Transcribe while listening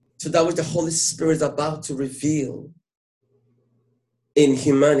to that which the Holy Spirit is about to reveal in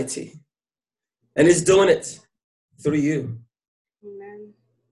humanity. And he's doing it through you. Amen.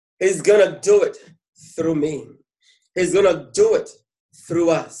 He's going to do it through me. He's going to do it through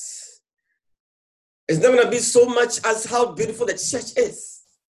us. It's not going to be so much as how beautiful the church is,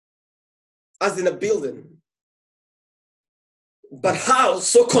 as in a building, but how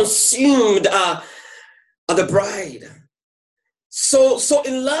so consumed are the bride, so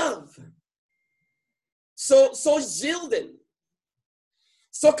in love, so yielding,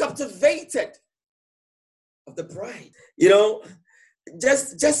 so captivated of the bride. You know,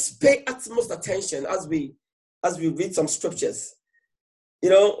 just pay utmost attention as we read some scriptures. You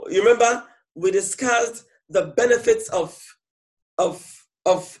know, you remember we discussed the benefits of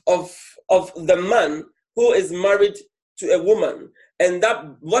the man who is married to a woman, and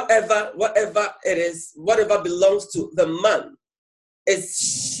that whatever it is, whatever belongs to the man is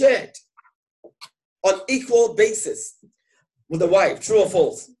shared on equal basis with the wife. True or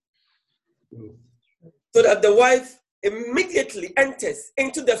false? So that the wife immediately enters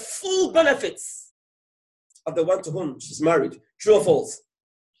into the full benefits of the one to whom she's married. True or false?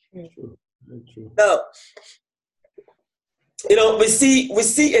 True. True. Now, you know, we see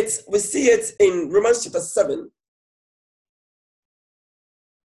it in Romans chapter 7.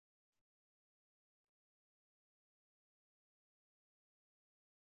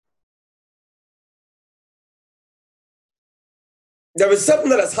 There is something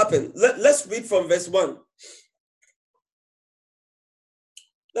that has happened. Let's read from verse 1.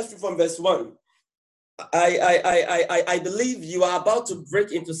 Let's read from verse 1. I believe you are about to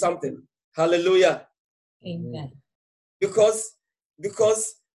break into something. Hallelujah. Amen. Because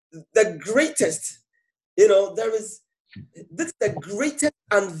the greatest, you know, this is the greatest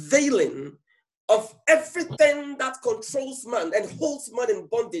unveiling of everything that controls man and holds man in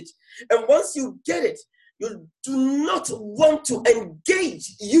bondage. And once you get it, you do not want to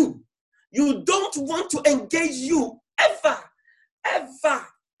engage you. You don't want to engage you ever.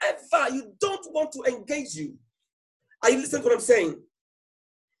 You don't want to engage you. Are you listening to what I'm saying?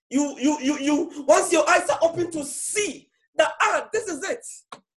 You once your eyes are open to see that this is it,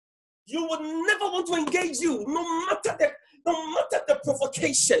 you would never want to engage you, no matter the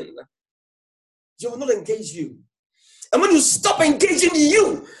provocation. You will not engage you. And when you stop engaging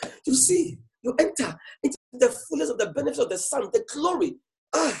you see, you enter into the fullness of the benefits of the Son, the glory.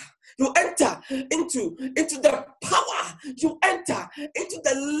 You enter into the power. You enter into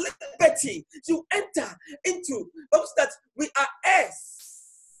the liberty. You enter into those that we are heirs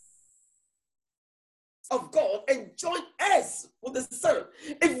of God and join heirs with the Son.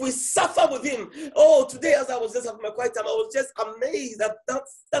 If we suffer with him, today as I was just having my quiet time, I was just amazed at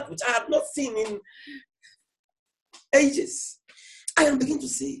that which I had not seen in ages. I am beginning to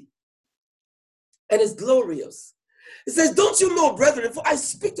see. And it's glorious. It says, don't you know, brethren, for I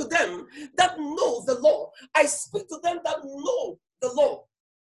speak to them that know the law. I speak to them that know the law.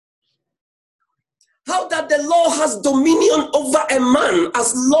 How that the law has dominion over a man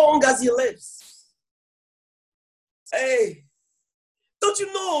as long as he lives. Hey, don't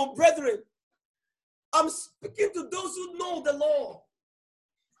you know, brethren? I'm speaking to those who know the law.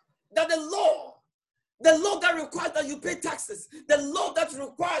 That the law that requires that you pay taxes, the law that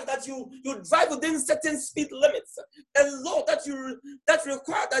requires that you drive within certain speed limits, the law that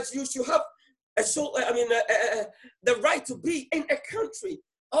requires that you should have the right to be in a country.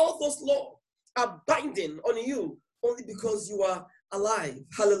 All those laws are binding on you only because you are alive.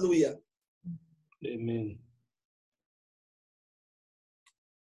 Hallelujah. Amen.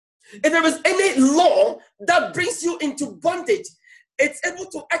 If there is any law that brings you into bondage, it's able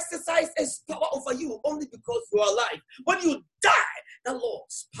to exercise its power over you only because you are alive. When you die, the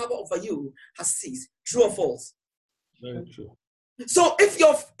Lord's power over you has ceased. True or false? Very true. So if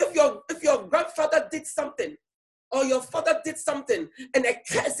your grandfather did something, or your father did something, and a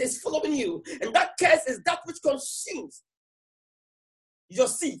curse is following you, and that curse is that which consumes your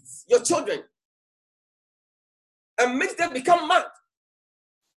seeds, your children, and makes them become mad.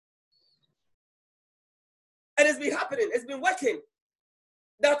 And it's been happening, it's been working.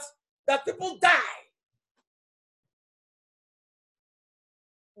 That people die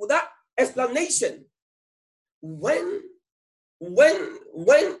without explanation. When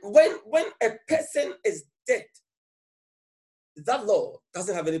a person is dead, that law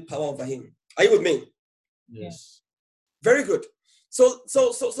doesn't have any power over him. Are you with me? Yes. Very good. So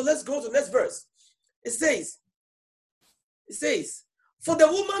let's go to the next verse. It says, for the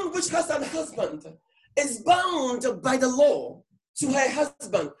woman which has an husband is bound by the law to her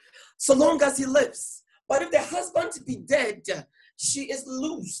husband so long as he lives. But if the husband be dead, she is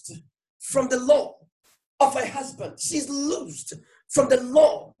loosed from the law of her husband. She's loosed from the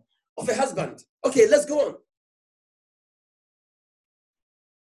law of her husband. Okay, let's go on.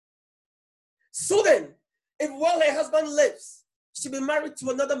 So then, if while her husband lives, she be married to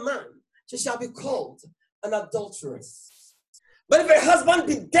another man, she shall be called an adulteress. But if her husband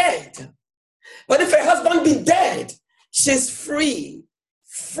be dead, she's free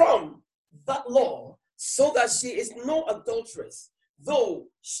from that law, so that she is no adulteress, though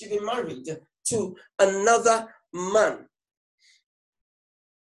she be married to another man.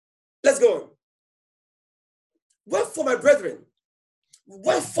 Let's go on. Wherefore, my brethren,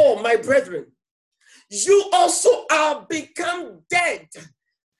 you also are become dead.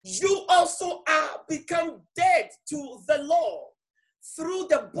 You also are become dead to the law through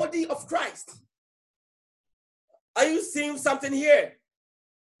the body of Christ. Are you seeing something here?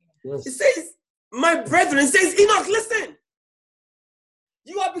 Yes. It says, my brethren, it says, Enoch, listen.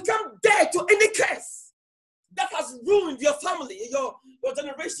 You have become dead to any curse that has ruined your family, your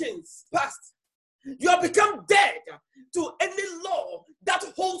generations past. You have become dead to any law that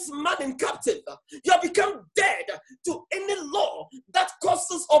holds man in captive. You have become dead to any law that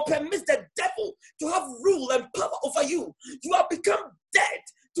causes or permits the devil to have rule and power over you. You have become dead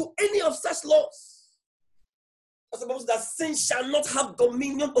to any of such laws. That's about that sin shall not have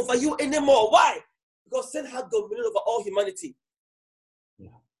dominion over you anymore. Why? Because sin had dominion over all humanity.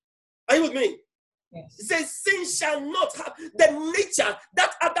 Yeah. Are you with me? Yes. It says sin shall not have the nature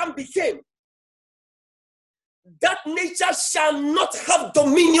that Adam became. That nature shall not have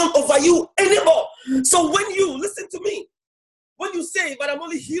dominion over you anymore. So when you listen to me, when you say, but I'm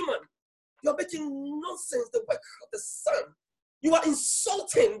only human, you're making nonsense the work of the Son. You are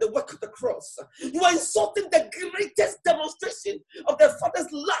insulting the work of the cross. You are insulting the greatest demonstration of the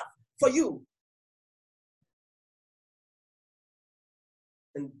Father's love for you.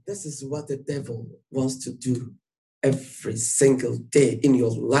 And this is what the devil wants to do every single day in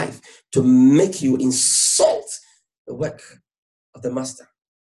your life, to make you insult the work of the Master.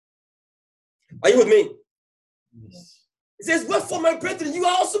 Are you with me? Yes. It says, wherefore, my brethren, you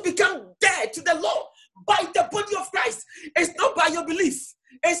are also become dead to the law by the body of Christ. It's not by your belief.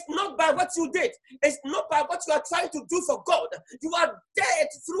 It's not by what you did. It's not by what you are trying to do for God. You are dead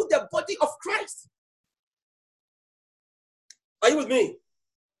through the body of Christ. Are you with me?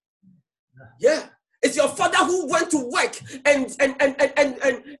 Yeah. It's your father who went to work and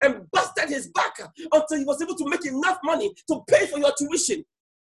busted his back until he was able to make enough money to pay for your tuition.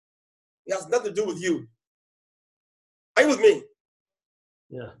 It has nothing to do with you. Are you with me?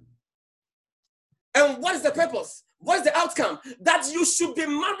 Yeah. And what is the purpose? What is the outcome? That you should be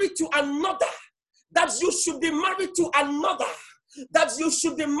married to another. That you should be married to another. That you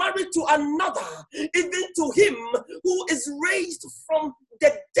should be married to another, even to him who is raised from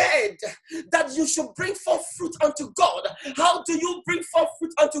the dead, that you should bring forth fruit unto God. How do you bring forth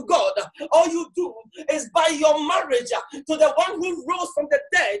fruit unto God? All you do is by your marriage to the one who rose from the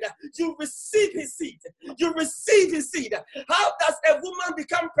dead, you receive his seed. You receive his seed. How does a woman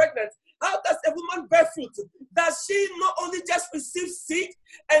become pregnant? How does a woman bear fruit? Does she not only just receive seed,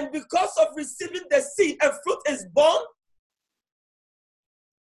 and because of receiving the seed, a fruit is born?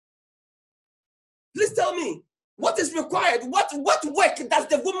 Please tell me, what is required? What work does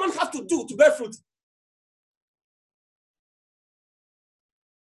the woman have to do to bear fruit?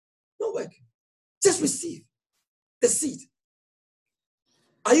 No work. Just receive the seed.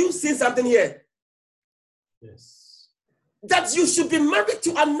 Are you seeing something here? Yes. That you should be married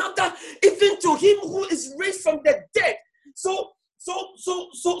to another, even to him who is raised from the dead. So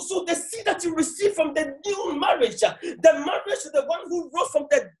the seed that you receive from the new marriage, the marriage to the one who rose from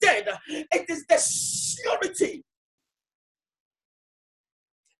the dead, it is the surety.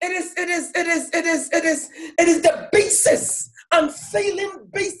 It is the basis, unfailing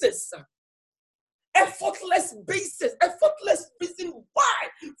basis, effortless basis, effortless reason why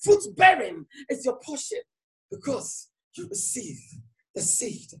fruit bearing is your portion, because you receive the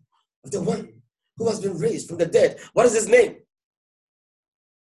seed of the one who has been raised from the dead. What is his name?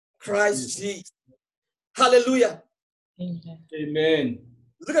 Christ Jesus. Hallelujah. Amen.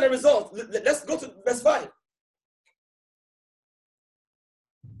 Look at the result. Let's go to verse 5.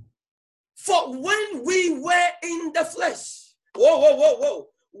 For when we were in the flesh, whoa.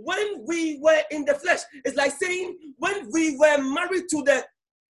 When we were in the flesh, it's like saying when we were married to the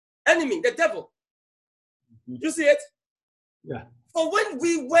enemy, the devil. You see it? Yeah. For when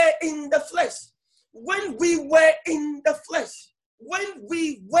we were in the flesh, when we were in the flesh, when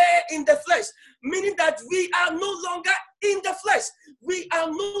we were in the flesh, meaning that we are no longer in the flesh. We are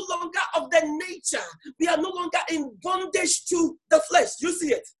no longer of the nature. We are no longer in bondage to the flesh. You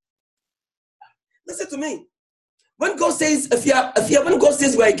see it? Listen to me. When God says, when God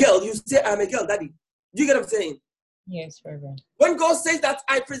says we're a girl, you say, I'm a girl, daddy. Do you get what I'm saying? Yes, Reverend. When God says that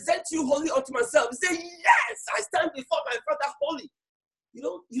I present you wholly unto myself, you say, yes, I stand before my Father holy.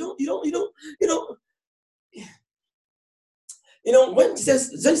 When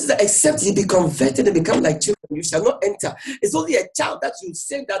Jesus said, except you be converted and become like children, you shall not enter. It's only a child that you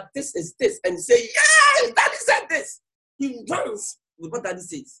say that this is this, and you say, yes, daddy said this. He runs with what daddy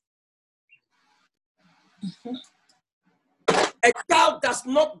says. A child does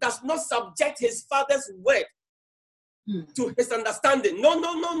not subject his father's word to his understanding.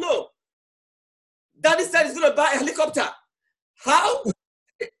 No. Daddy said he's gonna buy a helicopter. How?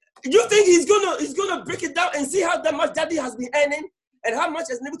 You think he's gonna break it down and see how much daddy has been earning and how much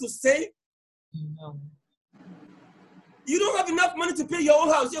he's been able to save? No. You don't have enough money to pay your own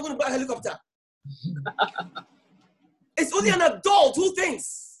house. You're gonna buy a helicopter. It's only an adult who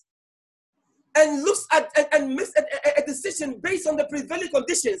thinks and looks at and makes a decision based on the prevailing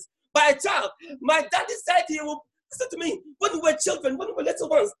conditions. By a child, my daddy said he will. Listen to me. When we were children, when we were little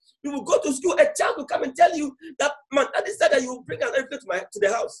ones, we will go to school. A child will come and tell you that my daddy said that you will bring an airplane to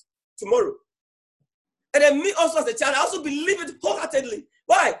the house tomorrow. And then me also as a child, I also believe it wholeheartedly.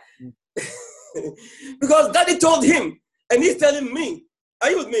 Why? Because daddy told him, and he's telling me. Are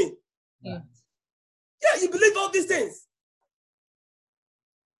you with me? Yeah. Yeah, you believe all these things.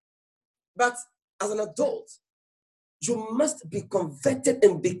 But as an adult, you must be converted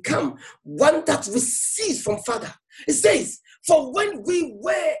and become one that receives from Father. It says, for when we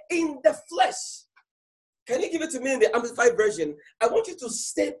were in the flesh. Can you give it to me in the Amplified version? I want you to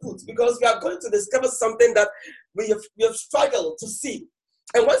stay put because we are going to discover something that we have struggled to see.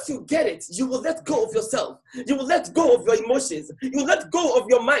 And once you get it, you will let go of yourself. You will let go of your emotions. You will let go of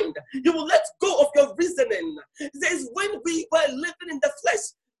your mind. You will let go of your reasoning. It says, when we were living in the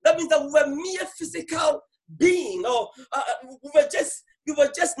flesh, that means that we were mere physical being, or we were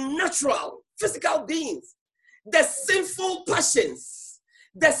just natural physical beings. The sinful passions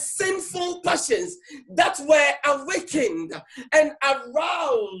that were awakened and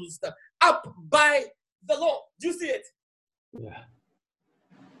aroused up by the Lord. Do you see it? Yeah.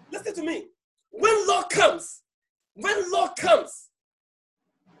 Listen to me. When law comes, the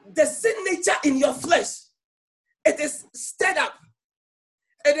sin nature in your flesh, it is stirred up.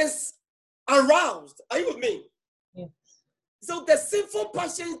 It is aroused. Are you with me? Yes. So the sinful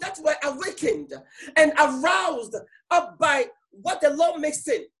passions that were awakened and aroused up by what the Lord makes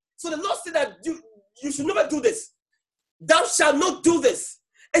sin. So the Lord said that you should never do this. Thou shalt not do this.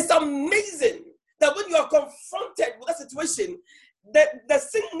 It's amazing that when you are confronted with that situation, the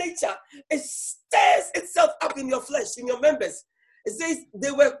sin nature, it stirs itself up in your flesh, in your members. It says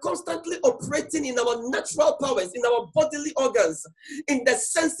they were constantly operating in our natural powers, in our bodily organs, in the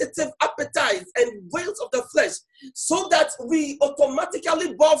sensitive appetites and wills of the flesh, so that we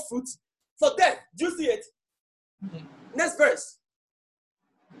automatically bore fruit for death. Do you see it? Okay. Next verse.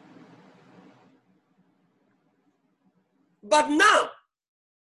 But now,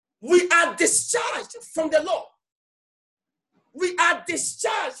 we are discharged from the law. We are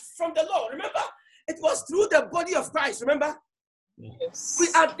discharged from the law. Remember, it was through the body of Christ, remember? Yes. We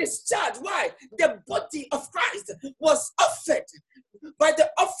are discharged. Why? The body of Christ was offered. By the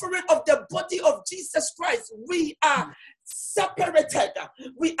offering of the body of Jesus Christ, we are separated.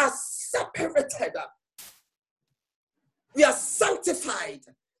 We are separated. We are sanctified,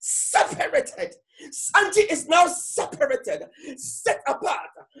 separated. Santi is now separated, set apart,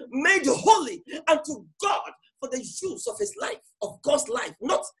 made holy unto God for the use of his life, of God's life,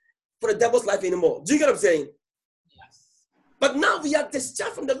 not for the devil's life anymore. Do you get what I'm saying? Yes. But now we are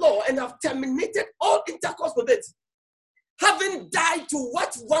discharged from the law and have terminated all intercourse with it, having died to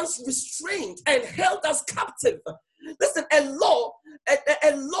what once restrained and held us captive. Listen, a law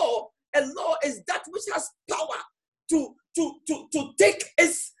is that which has power to take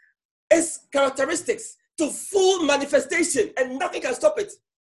its characteristics to full manifestation, and nothing can stop it.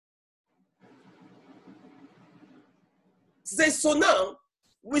 So now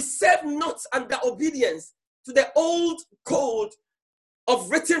we serve not under obedience to the old code of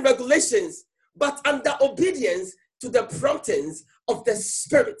written regulations, but under obedience to the promptings of the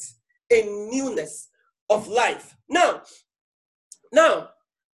Spirit in newness of life. Now,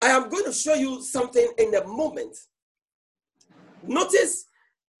 I am going to show you something in a moment. Notice,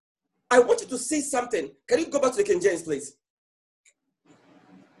 I want you to see something. Can you go back to the King James, please?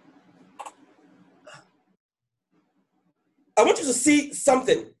 I want you to see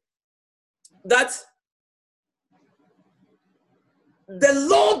something that the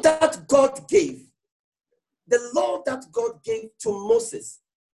law that God gave to Moses,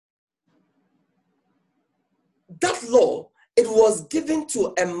 that law, it was given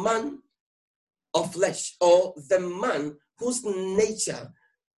to a man of flesh, or the man whose nature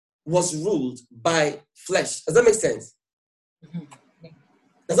was ruled by flesh. Does that make sense?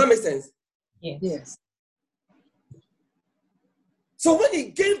 Does that make sense? Yes. Yes. So when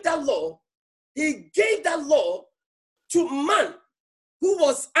he gave that law to man who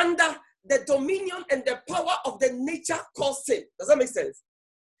was under the dominion and the power of the nature called sin. Does that make sense?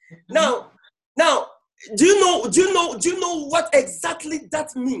 Now, do you know what exactly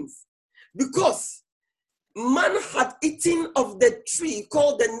that means? Because man had eaten of the tree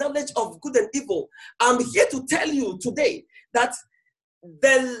called the knowledge of good and evil. I'm here to tell you today that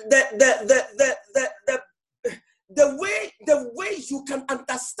the way you can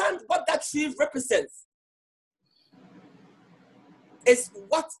understand what that tree represents is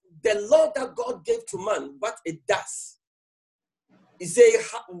what the law that God gave to man, what it does. You say,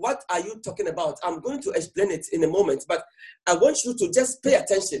 what are you talking about? I'm going to explain it in a moment, but I want you to just pay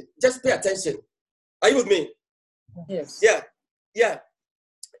attention. Just pay attention. Are you with me? Yes. Yeah.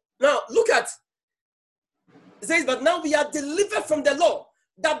 Now, look at, it says, but now we are delivered from the law,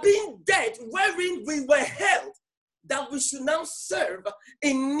 that being dead, wherein we were held, that we should now serve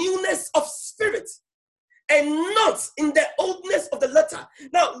in newness of spirit, and not in the oldness of the letter.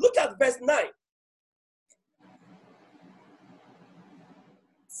 Now, look at verse 9.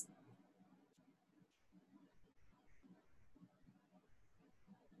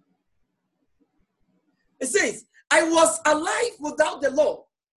 It says, I was alive without the law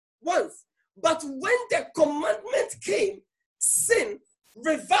once, but when the commandment came, sin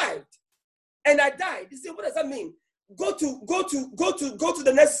revived, and I died. You say, what does that mean? Go to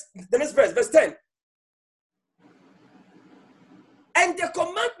the next verse, verse 10. And the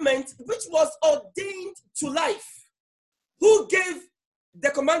commandment which was ordained to life. Who gave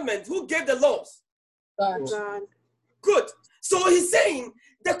the commandment? Who gave the laws? God. Good. So he's saying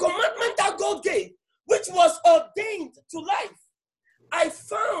the commandment that God gave, which was ordained to life, I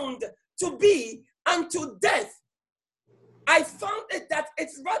found to be unto death. I found it that it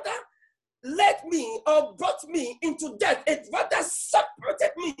rather led me or brought me into death. It rather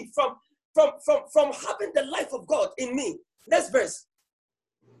separated me from having the life of God in me. Next verse.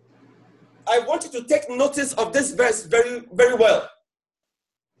 I want you to take notice of this verse very, very well.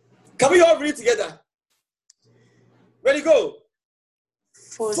 Can we all read together? Ready, go.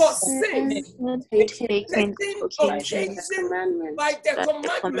 For sin taking occasion by the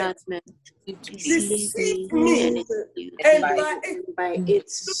commandment deceived me, and by it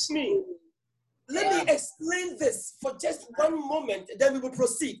took me. Let me explain this for just one moment, then we will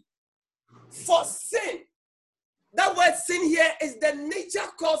proceed. For sin, that word sin here is the nature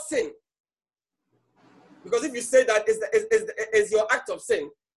called sin. Because if you say that is your act of sin,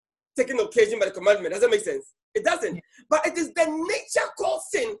 taking occasion by the commandment, does that make sense? It doesn't. But it is the nature called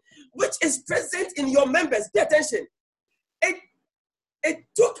sin which is present in your members. Pay attention. It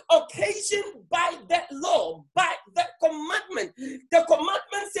took occasion by that law, by the commandment. The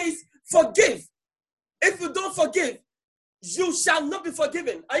commandment says, forgive. If you don't forgive, you shall not be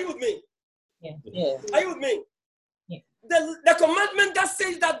forgiven. Are you with me? Yeah. Are you with me? Yeah. The commandment that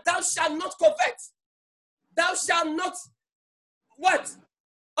says that thou shalt not covet. Thou shalt not, what?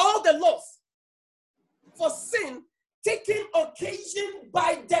 All the laws. For sin, taking occasion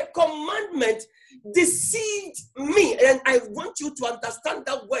by the commandment, deceived me. And I want you to understand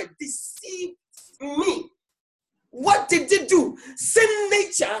that word, deceived me. What did it do? Sin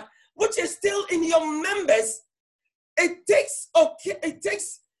nature, which is still in your members, it takes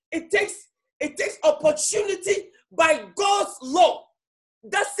opportunity by God's law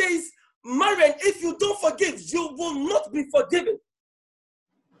that says, Marian, if you don't forgive, you will not be forgiven.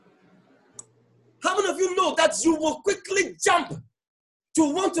 How many of you know that you will quickly jump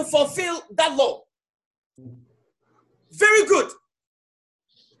to want to fulfill that law? Very good.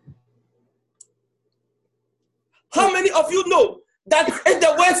 How many of you know that if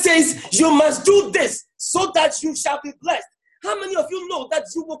the word says you must do this so that you shall be blessed? How many of you know that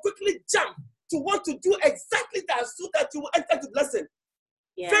you will quickly jump to want to do exactly that so that you will enter the blessing?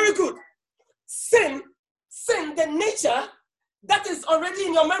 Yeah. Very good. Sin, the nature that is already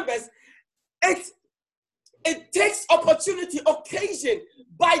in your members, it takes opportunity, occasion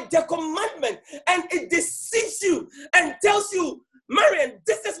by the commandment, and it deceives you and tells you, Marian,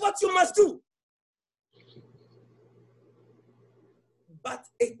 this is what you must do. But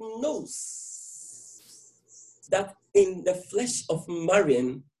it knows that in the flesh of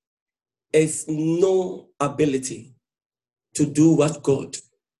Mariam is no ability to do what God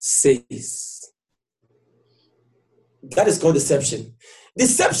says. That is called deception.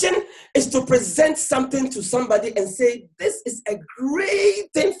 Deception is to present something to somebody and say, this is a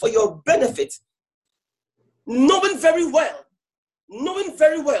great thing for your benefit, knowing very well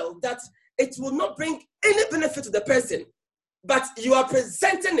that it will not bring any benefit to the person, but you are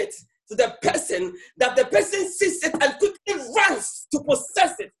presenting it to the person, that the person sees it and quickly runs to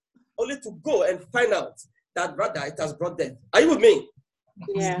possess it, only to go and find out that, brother, it has brought death. Are you with me?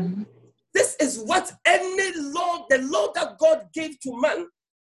 Yeah. This is what any law, the law that God gave to man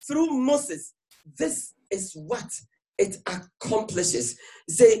through Moses, this is what it accomplishes.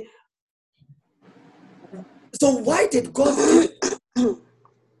 Say, so why did God give it?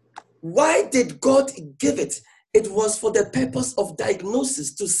 Why did God give it? It was for the purpose of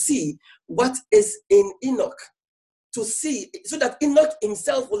diagnosis, to see what is in Enoch, to see, so that Enoch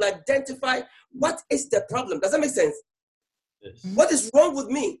himself will identify what is the problem. Does that make sense? Yes. What is wrong with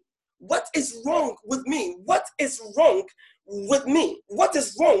me? What is wrong with me? What is wrong with me? What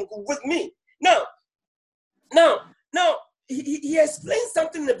is wrong with me? Now, he explains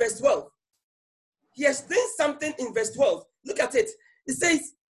something in verse 12. He explains something in verse 12. Look at it. It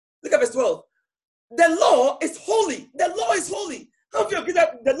says, look at verse 12. The law is holy. The law is holy. How do you agree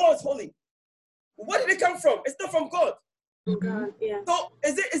that the law is holy? Where did it come from? It's not from God. God, yeah. So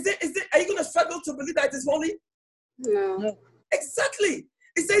is it, are you going to struggle to believe that it is holy? No. Exactly.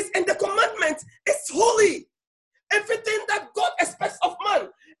 It says, and the commandment is holy. Everything that God expects of man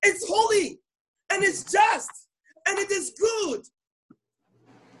is holy, and it's just, and it is good.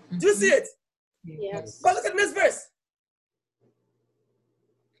 Do you see it? Yes. But look at this verse.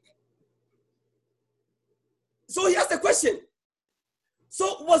 So he asked a question.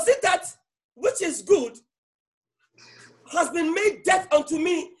 So was it that which is good has been made death unto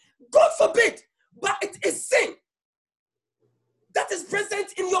me? God forbid. But it is sin that is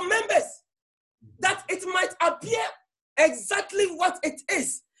present in your members, that it might appear exactly what it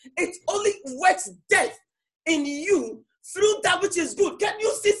is. It only works death in you through that which is good. Can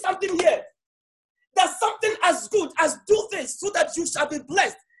you see something here? That something as good as do this so that you shall be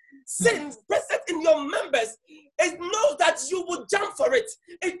blessed. Sin present in your members, it knows that you will jump for it.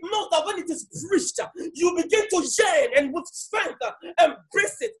 It knows that when it is preached, you begin to yearn and with strength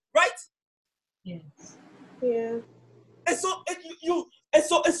embrace it, right? Yes. Yeah. And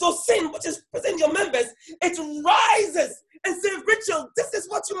so sin, which is present in your members, it rises and says, Rachel, this is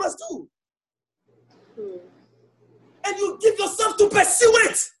what you must do. And you give yourself to pursue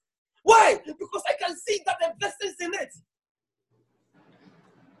it. Why? Because I can see that the blessings in it.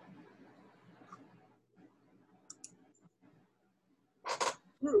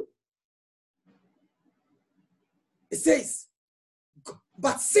 It says,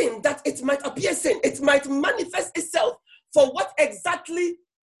 but sin, that it might appear sin, it might manifest itself for what exactly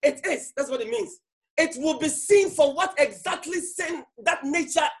it is. That's what it means. It will be seen for what exactly sin, that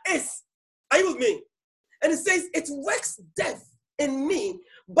nature is. Are you with me? And it says, it works death in me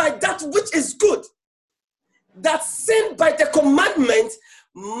by that which is good, that sin by the commandment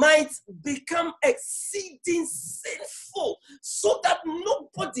might become exceeding sinful, so that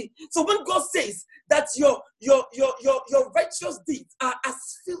nobody. So when God says that your righteous deeds are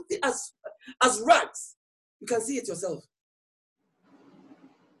as filthy as rags, you can see it yourself.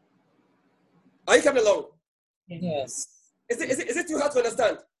 Are you coming along? Yes. Is it too hard to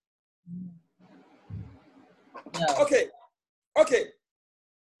understand? No. Okay.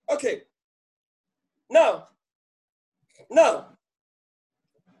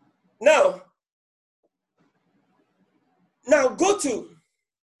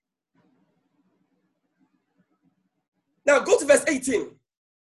 Now go to verse 18.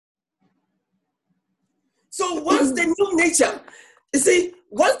 So once the new nature, you see,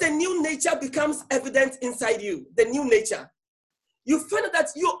 once the new nature becomes evident inside you, the new nature, you find out that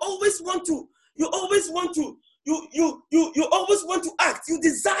you always want to act. You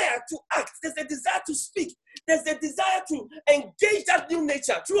desire to act. There's a desire to speak. There's a desire to engage that new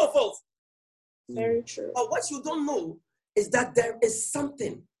nature. True or false? Very true. But what you don't know is that there is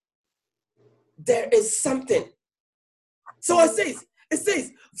something. There is something. So it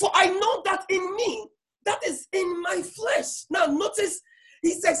says, for I know that in me, that is in my flesh. Now notice,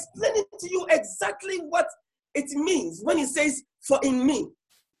 he's explaining to you exactly what it means when he says, for in me.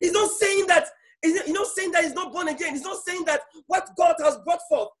 He's not saying that, he's not born again. He's not saying that what God has brought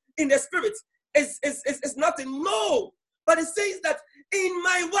forth in the spirit is nothing. No. But it says that in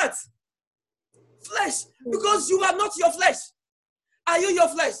my what? Flesh. Because you are not your flesh. Are you your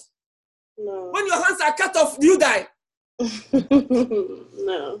flesh? No. When your hands are cut off, do you die?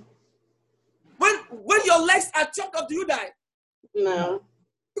 No. When your legs are chopped off, do you die? No.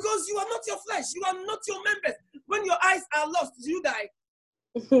 Because you are not your flesh. You are not your members. When your eyes are lost, do you die?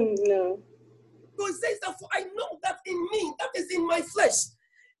 No. So it says that, for I know that in me, that is in my flesh,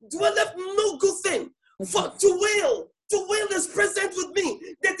 dwelleth no good thing. For to will is present with me.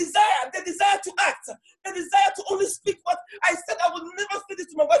 The desire to act, the desire to only speak what I said. I would never say this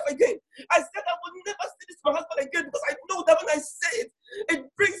to my wife again. I said I would never say this to my husband again, because I know that when I say it,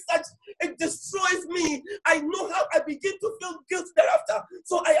 it destroys me. I know how I begin to feel guilty thereafter.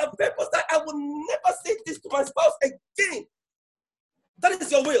 So I have purpose that I will never say this to my spouse again. That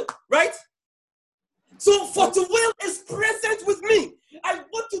is your will, right? So for the will is present with me. I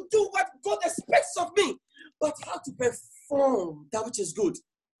want to do what God expects of me, but how to perform that which is good.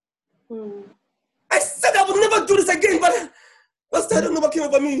 I said I would never do this again, but Pastor, I don't know what came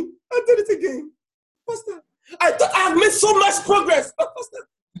over me. I did it again. Pastor, I thought I had made so much progress. But Pastor,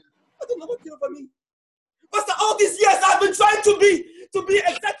 I don't know what came over me. Pastor, all these years I've been trying to be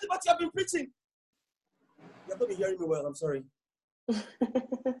exactly what you have been preaching. You have not been hearing me well, I'm sorry.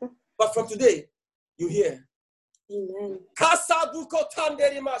 But from today, you hear. Amen. I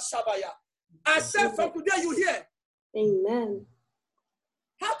said from today you hear. Amen.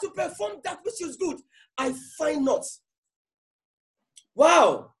 How to perform that which is good. I find not.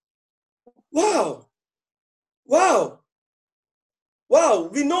 Wow. Wow. Wow. Wow.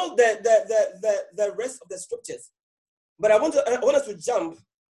 We know the rest of the scriptures. But I want us to jump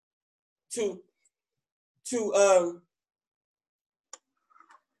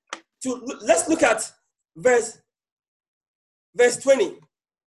let's look at verse 20.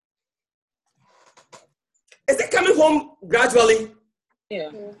 Is it coming home gradually?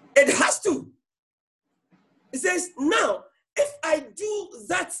 Yeah. It has to. It says, now, if I do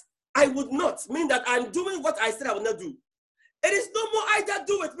that, I would not, mean that I'm doing what I said I would not do. It is no more I that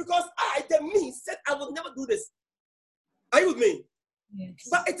do it, because I, the me, said I would never do this. Are you with me? Yes.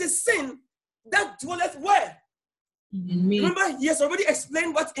 But it is sin that dwelleth where? In me. Remember, he has already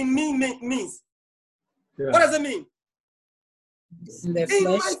explained what in me means. Yeah. What does it mean? In the In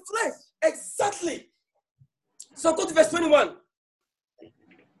flesh. my flesh. Exactly. So go to verse 21.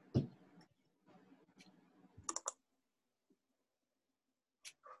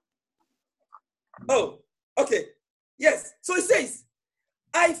 Oh, okay. Yes. So it says,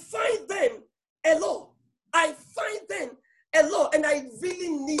 I find then a law. I find then a law, and I really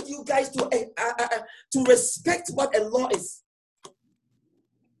need you guys to respect what a law is.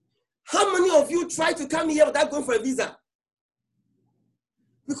 How many of you try to come here without going for a visa?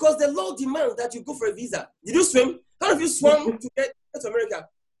 Because the law demands that you go for a visa. Did you swim? How many of you swam to get to America?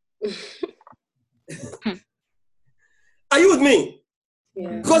 Are you with me?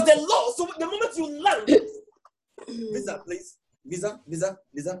 Yeah. Because the law, so the moment you land, visa, please. Visa.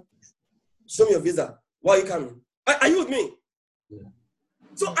 Show me your visa. Why are you coming? Are you with me? Yeah.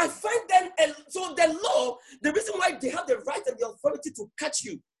 So I find then, so the law, the reason why they have the right and the authority to catch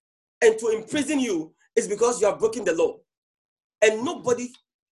you and to imprison you is because you have broken the law. And nobody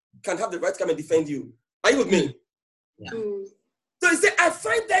can have the right to come and defend you. Are you with me? Yeah. So he said, I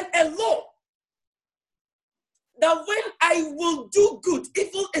find then a law that when I will do good,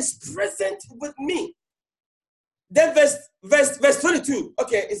 evil is present with me. Then verse 22,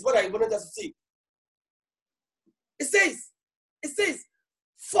 okay, is what I wanted us to see. It says,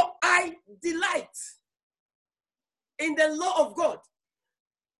 for I delight in the law of God.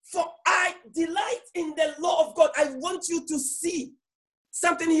 For I delight in the law of God. I want you to see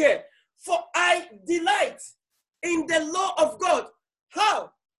something here. For I delight in the law of God.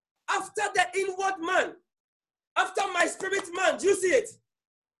 How? After the inward man. After my spirit man. Do you see it?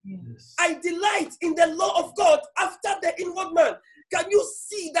 Yes. I delight in the law of God after the inward man. Can you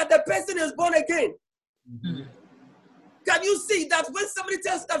see that the person is born again? Mm-hmm. Can you see that when somebody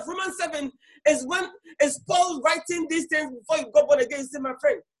tells that Romans 7 is Paul writing these things before you got born again? You say, my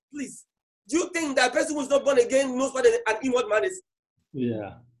friend, please, do you think that person who's not born again knows what an inward man is?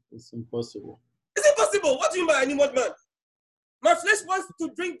 Yeah, it's impossible. It's impossible. What do you mean by an inward man? My flesh wants to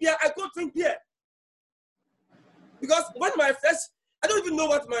drink beer, I go drink beer. Because when my flesh, I don't even know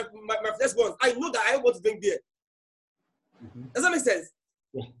what my flesh wants. I know that I want to drink beer. Mm-hmm. Does that make sense?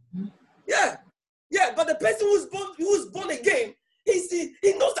 Yeah. Yeah, but the person who's born again,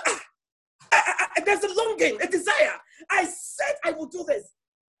 he knows that there's a longing, a desire. I said I will do this.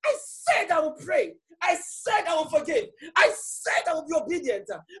 I said I will pray. I said I will forgive. I said I will be obedient.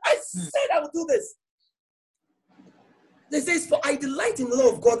 I said I will do this. It says, for I delight in the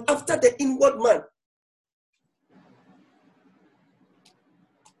law of God after the inward man.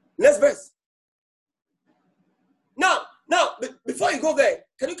 Next verse. Now, before you go there,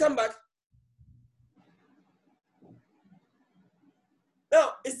 can you come back?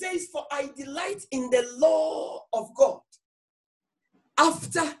 Now, it says, for I delight in the law of God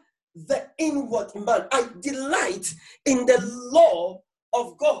after the inward man. I delight in the law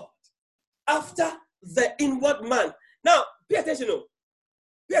of God after the inward man. Now, pay attention.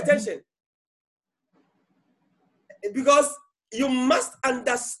 Pay attention. Because you must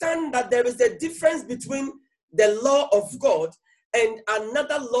understand that there is a difference between the law of God and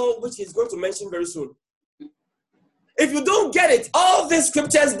another law which he's going to mention very soon. If you don't get it, all these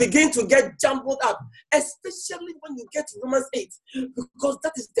scriptures begin to get jumbled up, especially when you get to Romans 8, because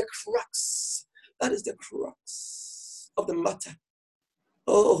that is the crux. That is the crux of the matter.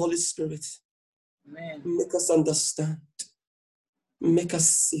 Oh, Holy Spirit, Amen. make us understand. Make us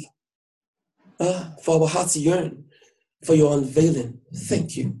see. For our hearts yearn for your unveiling.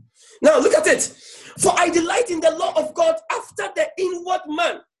 Thank you. Now look at it. For I delight in the law of God after the inward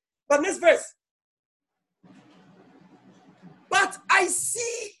man. But next verse. But I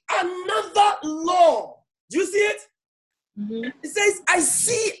see another law. Do you see it? Mm-hmm. It says, I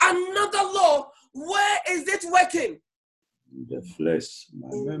see another law. Where is it working? In the flesh.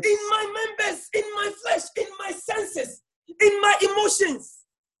 In my members, in my flesh, in my senses, in my emotions.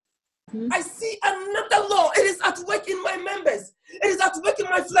 Mm-hmm. I see another law. It is at work in my members. It is at work in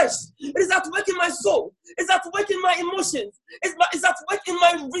my flesh. It is at work in my soul. It's at work in my emotions. It's at work in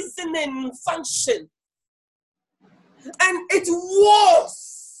my reasoning function. And it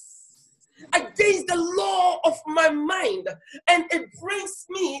was against the law of my mind. And it brings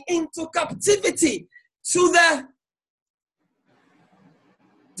me into captivity to the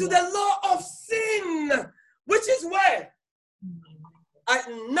law of sin, which is where?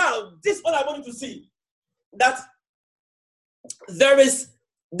 Now, this is what I want you to see. That there is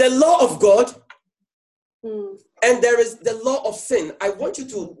the law of God and there is the law of sin. I want you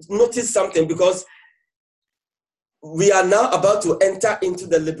to notice something because we are now about to enter into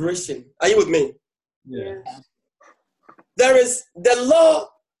the liberation. Are you with me? Yeah. There is the law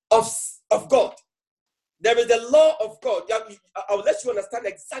of God. There is the law of God. I'll let you understand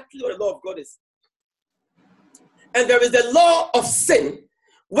exactly what the law of God is. And there is the law of sin,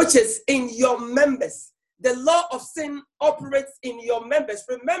 which is in your members. The law of sin operates in your members.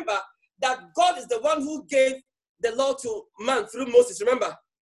 Remember that God is the one who gave the law to man through Moses. Remember?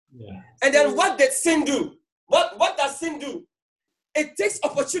 Yeah. And then what did sin do? What does sin do? It takes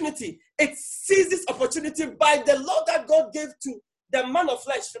opportunity. It seizes opportunity by the law that God gave to the man of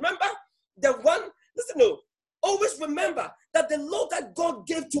flesh. Remember? The one, always remember that the law that God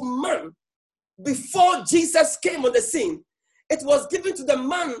gave to man before Jesus came on the scene, it was given to the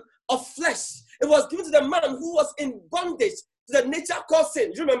man of flesh. It was given to the man who was in bondage to the nature called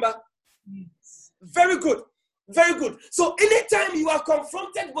sin. Do you remember? Yes. Very good. Very good. So anytime you are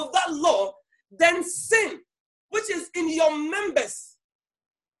confronted with that law, then sin, which is in your members,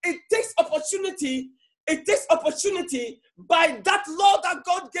 it takes opportunity. It takes opportunity by that law that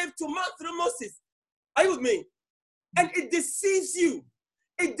God gave to man through Moses. Are you with me? And it deceives you.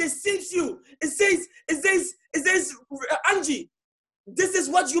 It deceives you. It says, Angie, this is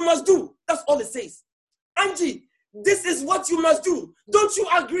what you must do. That's all it says. Angie, this is what you must do. Don't you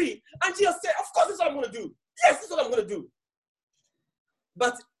agree? Angie will say, of course, this is what I'm going to do. Yes, this is what I'm going to do.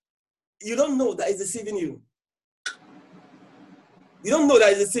 But you don't know that it's deceiving you. You don't know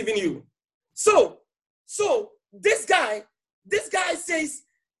that it's deceiving you. So this guy says,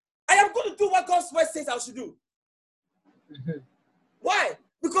 I am going to do what God's word says I should do. Mm-hmm. Why?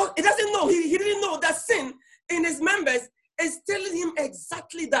 Because he doesn't know. He didn't know that sin in his members is telling him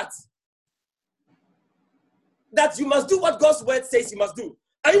exactly that. That you must do what God's word says you must do.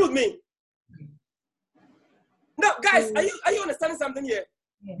 Are you with me? Now, guys, are you understanding something here?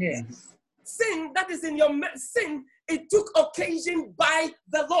 Yes. Sin that is in your sin, it took occasion by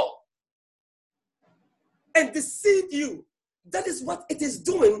the law and deceived you. That is what it is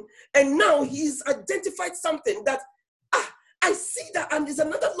doing. And now he's identified something that, I see that, and there's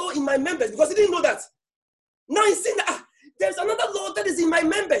another law in my members because he didn't know that. Now he's saying that there's another law that is in my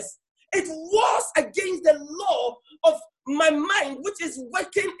members. It was against the law of my mind, which is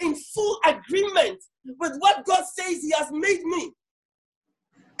working in full agreement with what God says he has made me.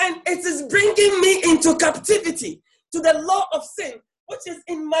 And it is bringing me into captivity to the law of sin, which is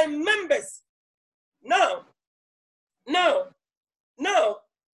in my members. Now,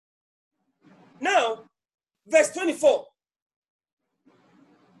 verse 24.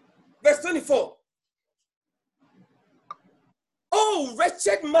 Verse 24. Oh,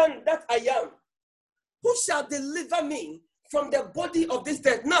 wretched man that I am, who shall deliver me from the body of this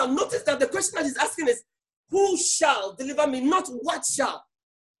death. Now, notice that the question that he's asking is, who shall deliver me, not what shall?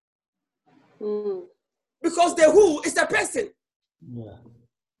 Mm. Because the who is a person. Yeah.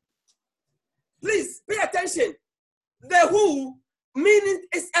 Please pay attention. The who meaning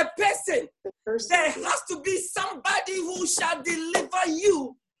is a person. The person. There has to be somebody who shall deliver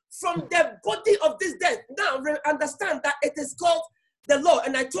you from the body of this death. Now, understand that it is called the law.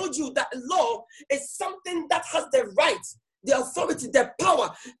 And I told you that law is something that has the right, the authority, the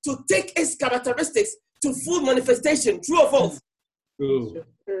power to take its characteristics to full manifestation. True or false? True.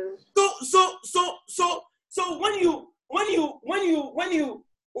 So when you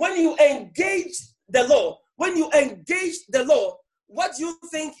engage the law, what do you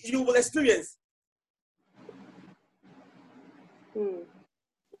think you will experience? Mm.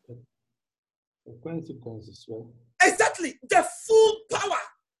 The consequences, right? Exactly, the full power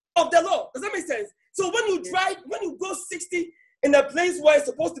of the law. Does that make sense? So when you drive, when you go 60 in a place where it's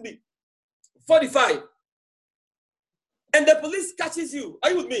supposed to be 45, and the police catches you,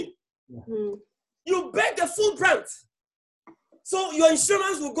 are you with me? Mm. You bear the full brunt. So your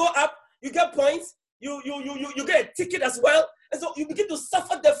insurance will go up, you get points, you get a ticket as well. And so you begin to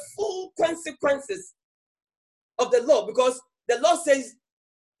suffer the full consequences of the law, because the law says,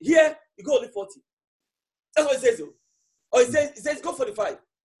 here, you go only 40. That's what it says. Or it says go 45. And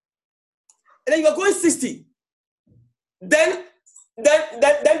then you are going 60. Then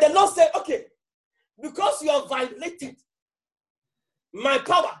the law said, okay, because you have violated my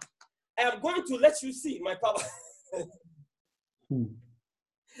power, I am going to let you see my power.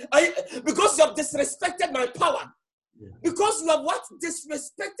 Because you have disrespected my power. Yeah. Because you have what?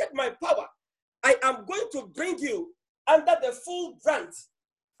 Disrespected my power. I am going to bring you under the full grant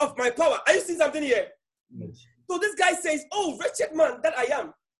of my power. Are you seeing something here? Yes. So this guy says, oh, wretched man that I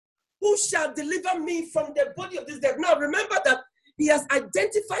am, who shall deliver me from the body of this death? Now remember that he has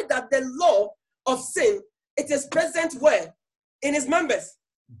identified that the law of sin, it is present where? In his members.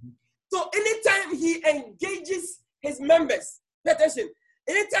 Mm-hmm. So anytime he engages his members, pay attention,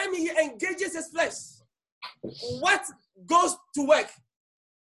 anytime he engages his flesh, what goes to work?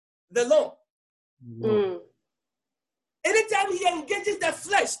 The law. Mm. Anytime he engages the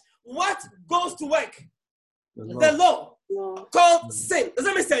flesh, what goes to work? The The law No. called sin. Does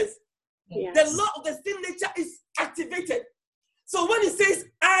that make sense? Yes. The law of the sin nature is activated. So when he says,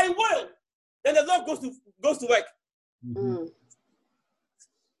 I will, then the law goes to work. Mm.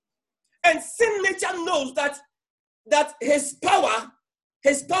 And sin nature knows that his power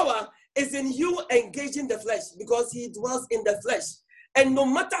is in you engaging the flesh, because he dwells in the flesh. And no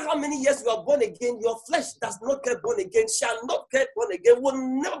matter how many years you are born again, your flesh does not get born again, shall not get born again, will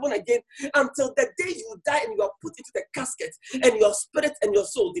never born again until the day you die and you are put into the casket and your spirit and your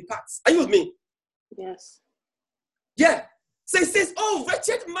soul departs. Are you with me? Yes. Yeah. So he says, oh,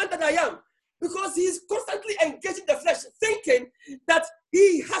 wretched man that I am, because he is constantly engaging the flesh, thinking that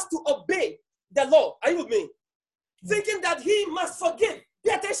he has to obey the law. Are you with me? Thinking that he must forgive.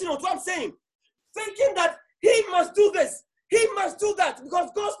 Pay attention to what I'm saying. Thinking that he must do this. He must do that,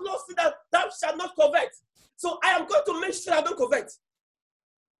 because God's law says that thou shalt not covet. So I am going to make sure I don't covet.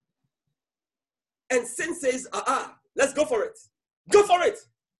 And sin says, let's go for it. Go for it.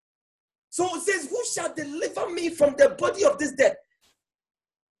 So it says, who shall deliver me from the body of this death?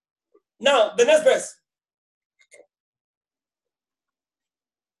 Now, the next verse.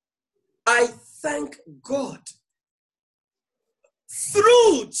 I thank God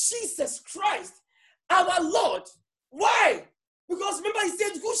through Jesus Christ, our Lord. Why? Because remember, he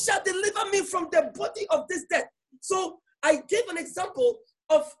said, who shall deliver me from the body of this death? So I gave an example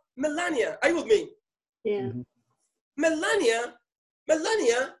of Melania. Are you with me? Yeah. Melania,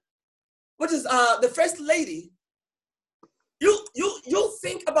 which is the first lady. You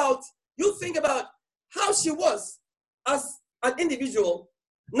think about how she was as an individual,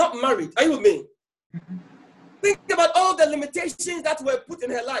 not married. Are you with me? Think about all the limitations that were put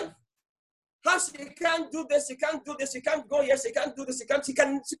in her life. How she can't do this, she can't do this, she can't go here, she can't do this, she could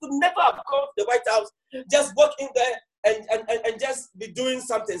never have gone to the White House, just walk in there and just be doing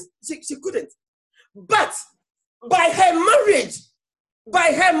something. She couldn't. But by her marriage,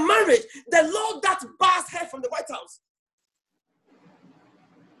 the law that bars her from the White House.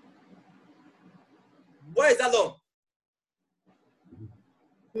 Where is that law?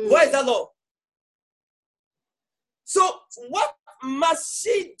 Where is that law? So what must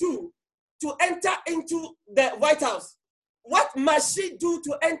she do to enter into the White House? What must she do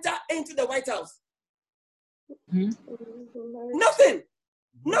to enter into the White House? Nothing.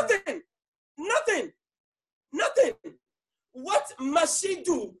 What must she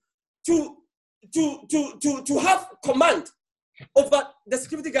do to have command over the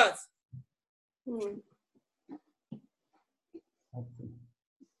security guards. Mm.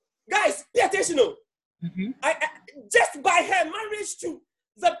 Guys, pay attention. Oh. Mhm. Just by her marriage to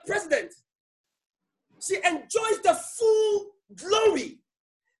the president, she enjoys the full glory,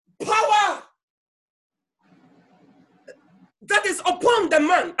 power that is upon the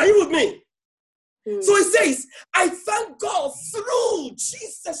man. Are you with me? Mm. So he says, I thank God through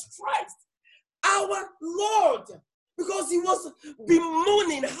Jesus Christ, our Lord, because he was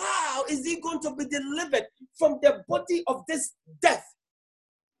bemoaning how is he going to be delivered from the body of this death.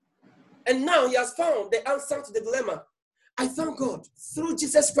 And now he has found the answer to the dilemma. I thank God through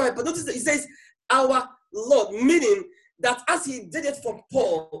Jesus Christ. But notice that he says, our Lord, meaning that as he did it for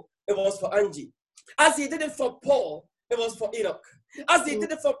Paul, it was for Angie. As he did it for Paul, it was for Enoch. As he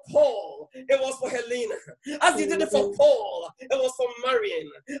did it for Paul, it was for Helena. As he did it for Paul, it was for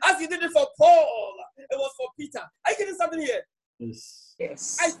Marion. As he did it for Paul, it was for Peter. Are you getting something here? Yes.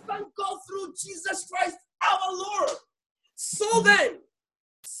 Yes. I thank God through Jesus Christ, our Lord. So then,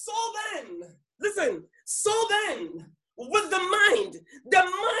 listen, with the mind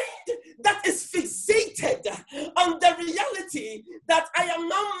that is fixated on the reality that I am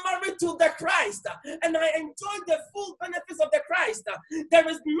now married to the Christ and I enjoy the full benefits of the Christ, there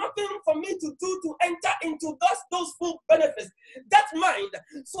is nothing for me to do to enter into those full benefits. That mind,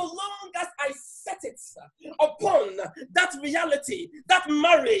 so long as I set it upon that reality, that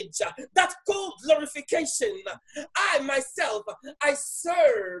marriage, that co-glorification, I myself, I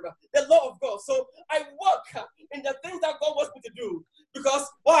serve the law of God. So I walk in the things that God wants me to do. Because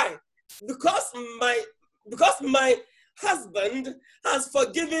why? Because my husband has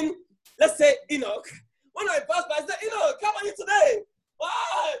forgiven, let's say, Enoch. When I pass by, I said, Enoch, come on here today. Wow,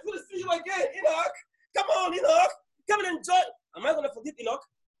 it's good to see you again, Enoch. Come on, Enoch. Come and enjoy. Am I going to forgive Enoch?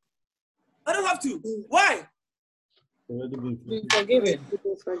 I don't have to. Why? Already been Be forgiven.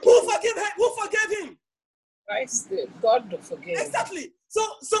 Who forgave him? Who forgave him? Christ did. God forgave. Exactly. So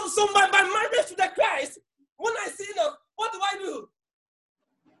my marriage to the Christ, when I see Enoch, what do?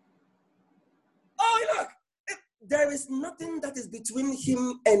 Oh, Enoch, there is nothing that is between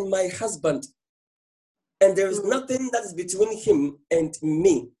him and my husband. And there is nothing that is between him and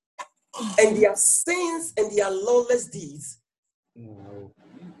me. And their sins and their lawless deeds. No.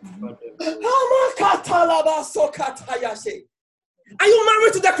 Are you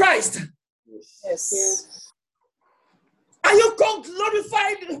married to the Christ? Yes. Yes. Are you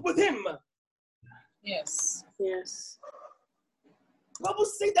glorified with him? Yes. Yes. Bible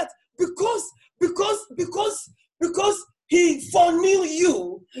say that because he foreknew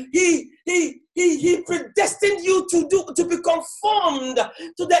you, he predestined you to be conformed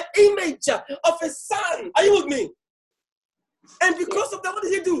to the image of his son. Are you with me? And because of that, what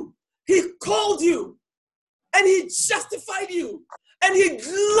did he do? He called you, and he justified you, and he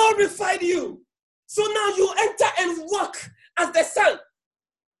glorified you. So now you enter and walk as the son.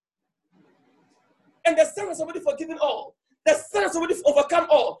 And the son has already forgiven all. The son has already overcome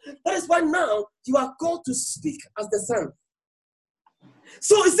all. That is why now you are called to speak as the son.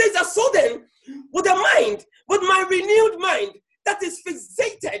 So it says that, so then, with my renewed mind that is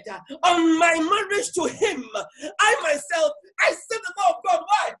fixated on my marriage to him, I myself, I serve the law of God.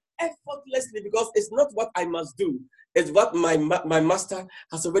 Why? Effortlessly, because it's not what I must do. It's what my master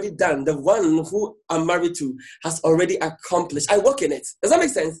has already done. The one who I'm married to has already accomplished. I work in it. Does that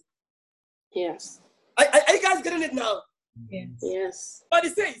make sense? Yes. Are you guys getting it now? Yes. Yes. But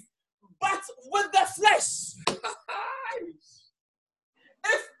it says, but with the flesh,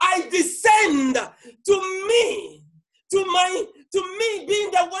 if I descend to me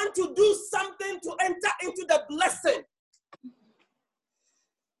being the one to do something to enter into the blessing,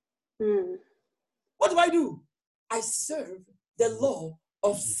 what do? I serve the law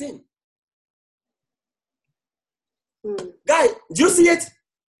of sin. Guy, do you see it?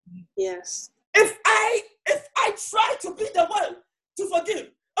 Yes. If I try to be the one to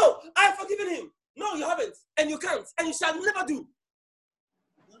forgive, oh, I've forgiven him. No, you haven't, and you can't, and you shall never do.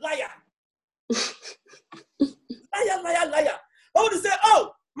 Liar. Liar. I would say,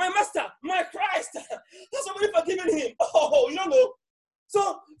 oh, my master, my Christ, has already forgiven him. Oh, you don't know.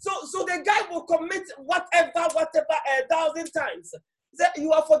 So the guy will commit whatever 1,000 times.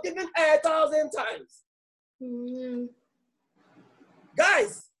 You are forgiven 1,000 times.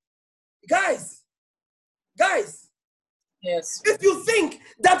 Guys. Yes. If you think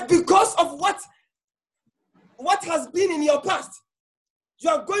that because of what has been in your past, you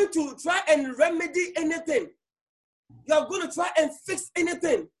are going to try and remedy anything, you are going to try and fix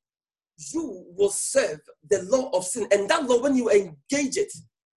anything, you will serve the law of sin. And that law, when you engage it,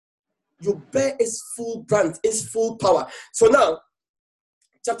 you bear its full brand, its full power. So now,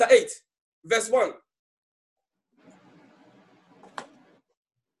 chapter 8, verse 1.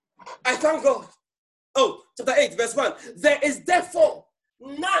 I thank God. Oh, chapter 8, verse 1. There is therefore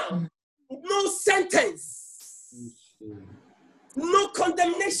now no sentence, no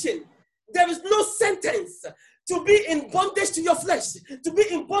condemnation. There is no sentence to be in bondage to your flesh, to be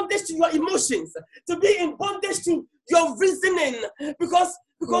in bondage to your emotions, to be in bondage to your reasoning. Because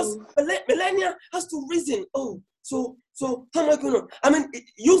Melania has to reason. Oh, so how am I going to? I mean,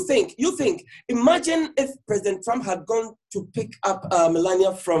 you think. Imagine if President Trump had gone to pick up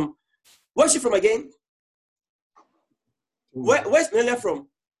Melania from. Where's she from again? Where's Melania from?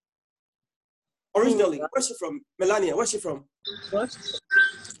 Originally, where's she from? Melania, where's she from? What?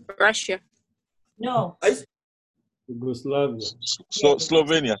 Russia. No. Yugoslavia.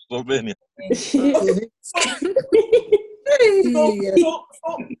 Slovenia. Okay.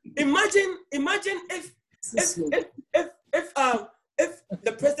 So imagine if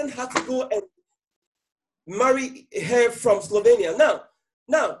the president had to go and marry her from Slovenia.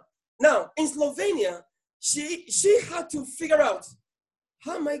 Now in Slovenia, she had to figure out,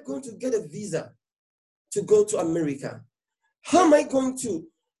 how am I going to get a visa to go to America? How am I going to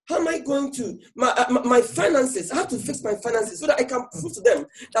my finances? I have to fix my finances so that I can prove to them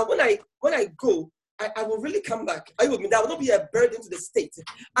that when I go, I will really come back. I will not be a burden to the state.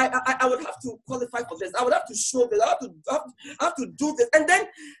 I would have to qualify for this. I would have to show this. I have to do this. And then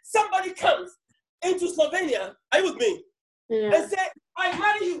somebody comes into Slovenia, are you with me? Yeah. And say, I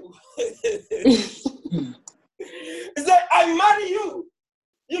marry you. It's like, I marry you.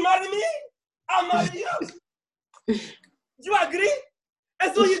 You marry me? I marry you. Do you agree?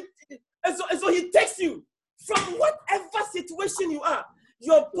 And so he takes you from whatever situation you are,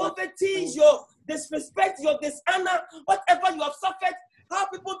 your poverty, your disrespect, your dishonor, whatever you have suffered, how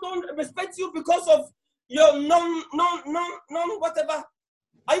people don't respect you because of your non whatever.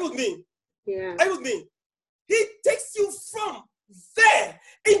 Are you with me? Yeah. Are you with me? He takes you from there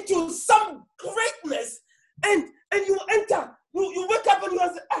into some greatness, and you enter. You wake up and you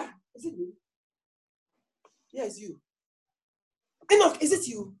say, is it me? Yeah, it's you. Enoch, is it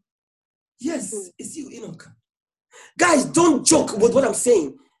you? Yes, it's you, Enoch. Guys, don't joke with what I'm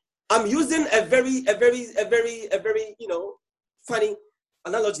saying. I'm using a very, funny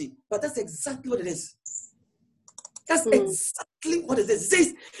analogy, but that's exactly what it is. That's exactly what it is. It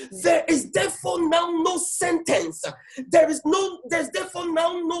says, there is therefore now no sentence. There's therefore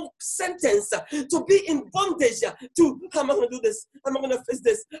now no sentence to be in bondage to, how am I going to do this? How am I going to face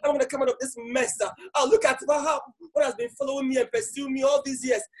this? How am I going to come out of this mess? Oh, look at what has been following me and pursuing me all these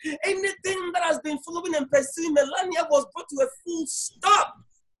years. Anything that has been following and pursuing Melania was brought to a full stop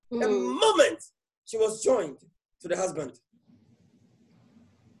the moment she was joined to the husband.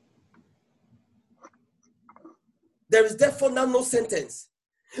 There is therefore now no sentence.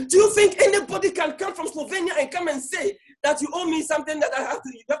 Do you think anybody can come from Slovenia and come and say that you owe me something that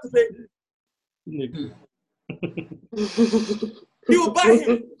you have to pay? You will buy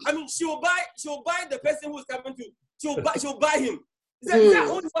him. I mean, she will buy the person who's coming to. She'll buy him. Is that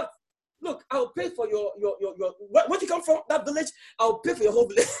only what? Look, I'll pay for your where you come from, that village, I'll pay for your whole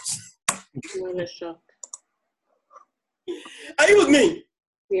village. What a shock. Are you with me?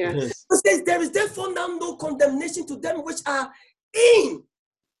 Yes. It says, there is therefore now no condemnation to them which are in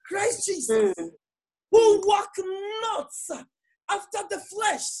Christ Jesus, who walk not after the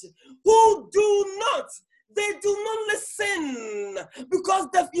flesh, who they do not listen, because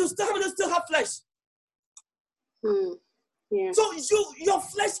you still have flesh. Yeah. So your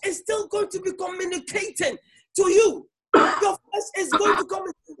flesh is still going to be communicating to you. Your flesh is going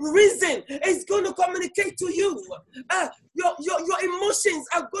to reason. It's going to communicate to you. Your emotions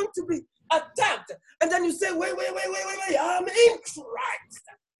are going to be attacked. And then you say, wait, I'm in Christ.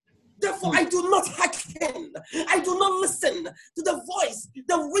 Therefore, I do not hearken. I do not listen to the voice,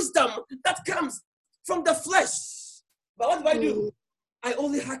 the wisdom that comes from the flesh. But what do? I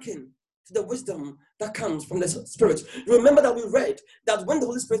only hearken to the wisdom that comes from the Spirit. You remember that we read that when the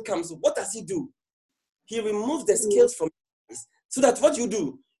Holy Spirit comes, what does he do? He removes the scales from your eyes, so that what you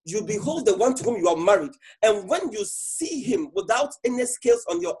do, you behold the one to whom you are married. And when you see him without any scales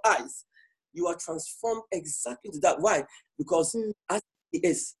on your eyes, you are transformed exactly to that. Why? Because as he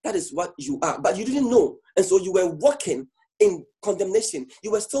is, that is what you are. But you didn't know. And so you were walking in condemnation.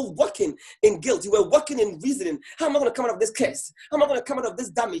 You were still walking in guilt. You were walking in reasoning. How am I going to come out of this curse? How am I going to come out of this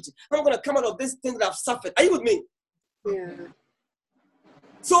damage? How am I going to come out of this thing that I've suffered? Are you with me? Yeah.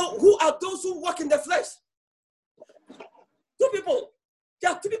 So who are those who walk in the flesh? Two people.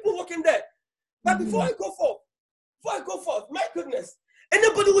 There are two people walking there. But before I go forth, my goodness,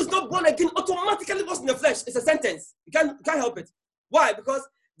 Anybody who is not born again automatically was in the flesh. It's a sentence. You can't help it. Why? Because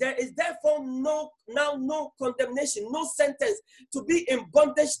there is therefore no condemnation, no sentence to be in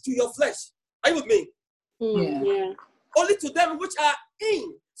bondage to your flesh. Are you with me? Yeah. Only to them which are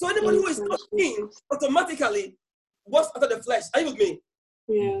in. So anybody who is not in automatically was out of the flesh. Are you with me?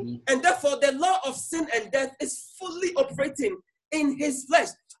 Yeah. And therefore the law of sin and death is fully operating in his flesh.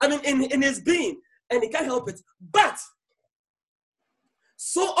 I mean in his being. And he can't help it. But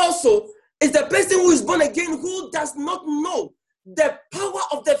so also is the person who is born again who does not know the power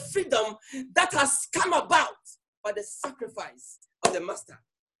of the freedom that has come about by the sacrifice of the master.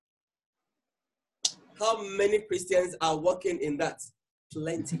 How many Christians are walking in that?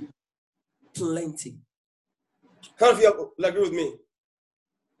 Plenty. Plenty. How many of you agree with me?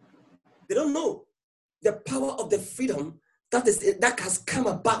 They don't know the power of the freedom that has come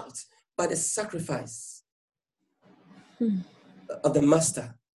about by the sacrifice of the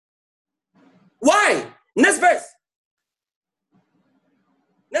master. Why? Next verse.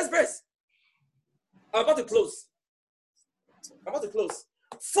 Next verse. I'm about to close.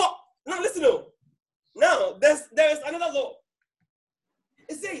 For now, listen. Now there is another law.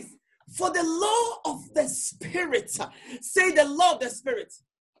 It says, for the law of the Spirit. Say the law of the Spirit.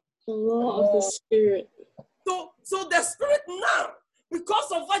 The law of the Spirit. So the Spirit now,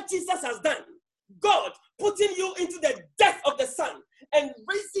 because of what Jesus has done, God putting you into the death of the Son and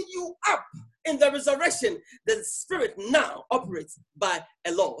raising you up in the resurrection, the Spirit now operates by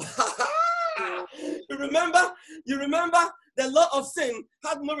a law. You remember the law of sin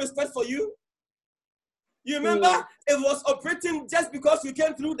had no respect for you? You remember it was operating just because you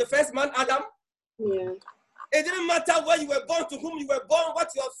came through the first man, Adam? Yeah. It didn't matter where you were born, to whom you were born, what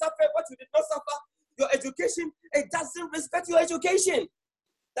you have suffered, what you did not suffer, your education, it doesn't respect your education.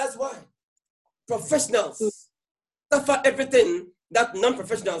 That's why professionals suffer everything that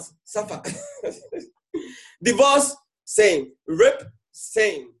non-professionals suffer. Divorce, same. Rape,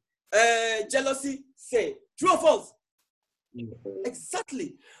 same. Jealousy, same. True or false?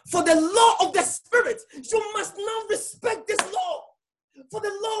 Exactly. For the law of the Spirit, you must now respect this law. For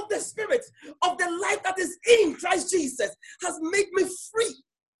the law of the Spirit, of the life that is in Christ Jesus, has made me free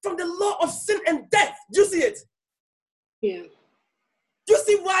from the law of sin and death. Do you see it? Yeah. Do you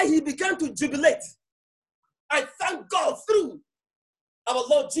see why he began to jubilate? I thank God through our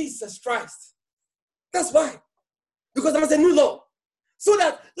Lord Jesus Christ. That's why. Because there was a new law. So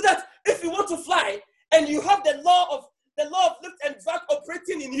that if you want to fly and you have the law of lift and drag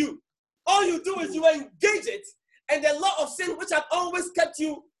operating in you, all you do is you engage it, and the law of sin, which had always kept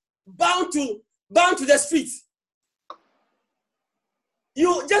you bound to the streets,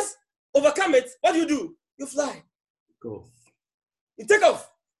 you just overcome it. What do? You fly. Go. You take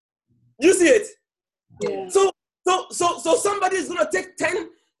off. You see it? Yeah. So somebody is going to take 10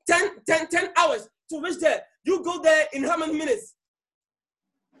 hours to reach there. You go there in how many minutes?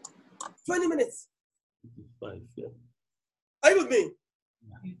 20 minutes. 5, yeah. Are you with me?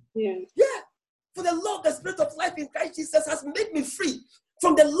 Yeah. Yeah. For the law of the Spirit of life in Christ Jesus has made me free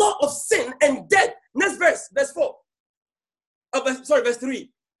from the law of sin and death. Next verse, verse 4. Verse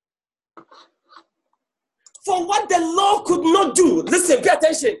 3. For what the law could not do, listen, pay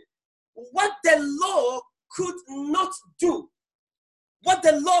attention. What the law could not do. What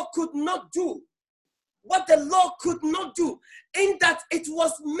the law could not do. What the law could not do. In that it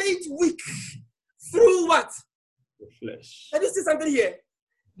was made weak. Through what? The flesh. Can you see something here?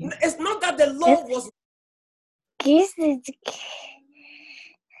 It's not that the law was. It's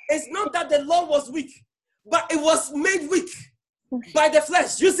not that the law was weak, but it was made weak by the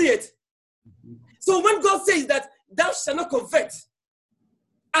flesh. You see it? So when God says that thou shalt not covet,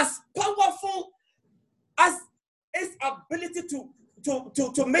 as powerful as its ability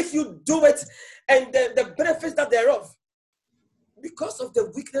to make you do it and the benefits that thereof, because of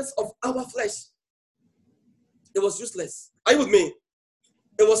the weakness of our flesh, it was useless. Are you with me?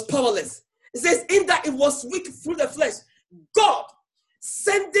 It was powerless. It says, in that it was weak through the flesh, God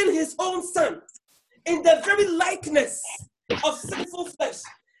sending his own son in the very likeness of sinful flesh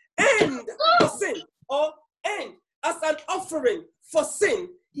and for sin, and as an offering for sin,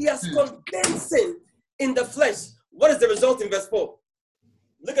 he has condemned sin in the flesh. What is the result in verse 4?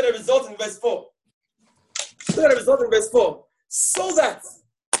 Look at the result in verse 4. Look at the result in verse 4. So that,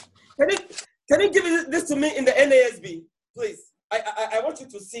 can you give this to me in the NASB, please? I want you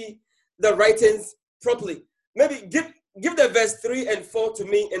to see the writings properly. Maybe give the verse 3 and 4 to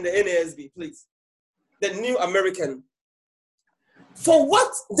me in the NASB, please. The New American. For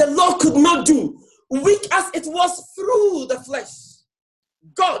what the law could not do, weak as it was through the flesh,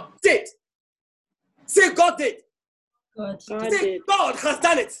 God did. Say God did. God. God Say, did. God has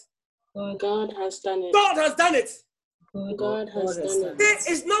done it. God. God has done it. God has done it. God has done it.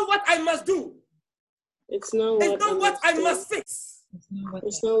 Say, it's not what I must do. It's not It's what not what I do. must fix.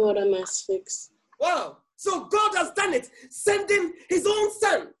 It's not what I must fix. Wow. So God has done it, sending his own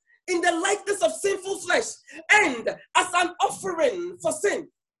son in the likeness of sinful flesh and as an offering for sin.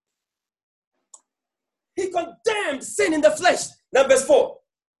 He condemned sin in the flesh. Now verse 4.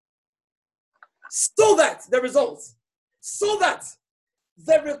 So that the results, so that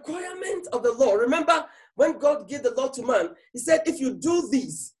the requirement of the law. Remember when God gave the law to man, he said, if you do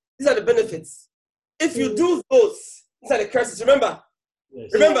these are the benefits. If you do those, these are the curses. Remember?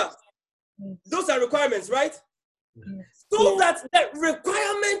 Yes. Remember? Those are requirements, right? So Yeah. that the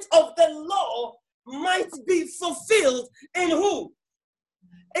requirement of the law might be fulfilled in who?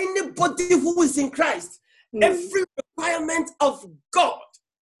 Anybody who is in Christ. Every requirement of God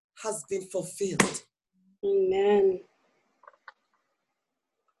has been fulfilled. Amen.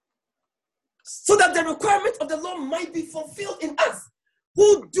 So that the requirement of the law might be fulfilled in us,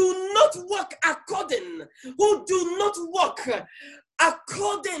 who do not walk according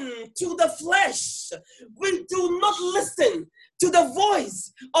to the flesh. We do not listen to the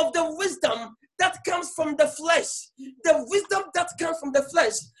voice of the wisdom that comes from the flesh. The wisdom that comes from the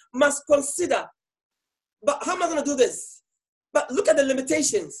flesh must consider, but how am I going to do this? But look at the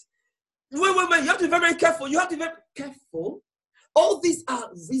limitations. Wait. You have to be very, very careful. You have to be very careful. All these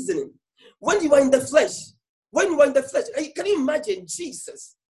are reasoning. When you are in the flesh, can you imagine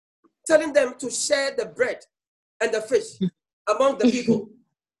Jesus telling them to share the bread and the fish among the people?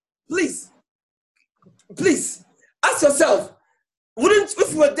 Please, ask yourself,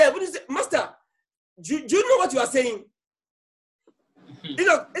 if you were there, wouldn't you say, Master, do you know what you are saying?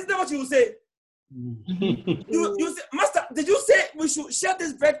 Isn't that what you will say? You say, Master, did you say we should share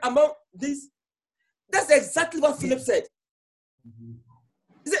this bread among these? That's exactly what Philip said.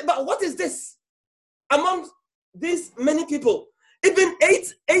 He said, but what is this among these many people? Even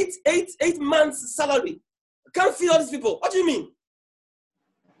eight months salary can't feed all these people. What do you mean?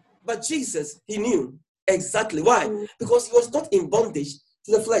 But Jesus, he knew exactly why. Because he was not in bondage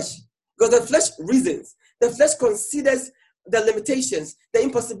to the flesh. Because the flesh reasons. The flesh considers the limitations, the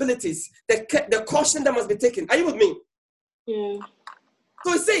impossibilities, the caution that must be taken. Are you with me? Yeah.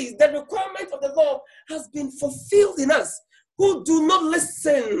 So it says the requirement of the law has been fulfilled in us, who do not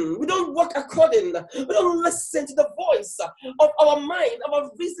listen. We don't walk according. We don't listen to the voice of our mind, our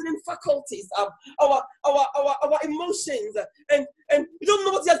reasoning faculties, our emotions, and you don't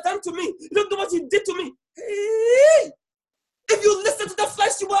know what he has done to me. You don't know what he did to me. Hey! If you listen to the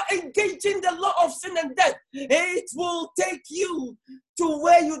flesh, you are engaging the law of sin and death. It will take you to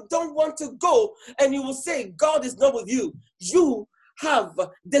where you don't want to go, and you will say, God is not with you. You have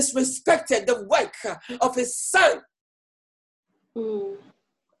disrespected the work of his son.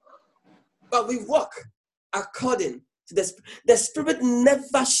 But we walk according to the Spirit. The Spirit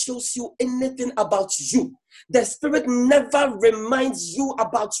never shows you anything about you. The Spirit never reminds you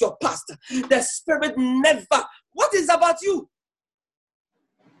about your past. The Spirit never. What is about you?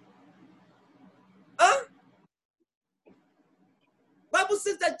 Huh? Bible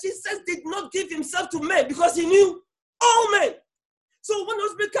says that Jesus did not give himself to men because he knew all men. So when the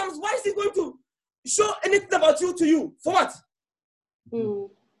Spirit comes, why is he going to show anything about you to you? For what?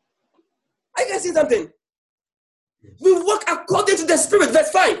 I can see something. We walk according to the Spirit. Verse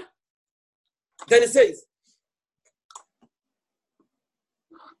 5. Then it says,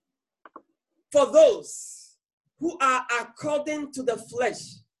 for those who are according to the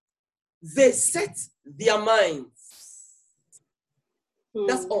flesh, they set their minds.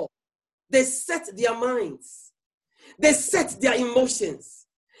 That's all. They set their minds. They set their emotions.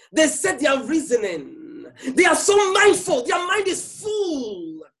 They set their reasoning. They are so mindful. Their mind is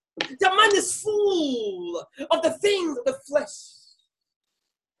full. Their mind is full of the things of the flesh.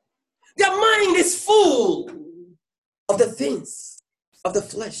 Their mind is full of the things of the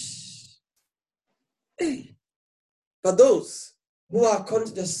flesh. Hey. But those who are according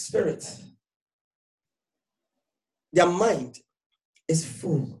to the Spirit, their mind is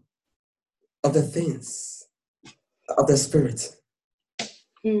full of the things of the Spirit.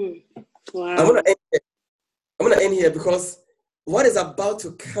 Wow. I'm gonna end here because what is about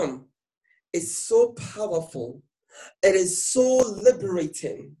to come is so powerful. It is so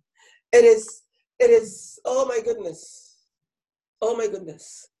liberating. It is, oh my goodness. Oh my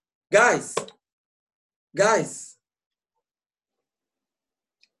goodness. Guys,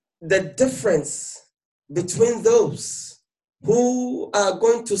 the difference between those who are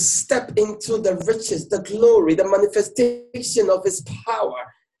going to step into the riches, the glory, the manifestation of his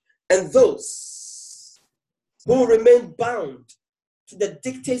power, and those who remain bound to the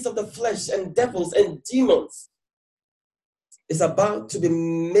dictates of the flesh and devils and demons is about to be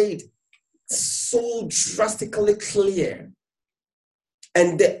made so drastically clear.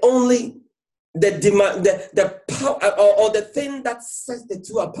 And the power or the thing that sets the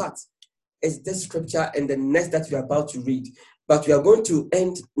two apart is this scripture and the next that we are about to read. But we are going to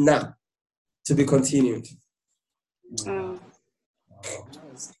end now to be continued.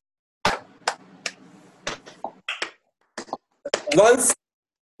 Once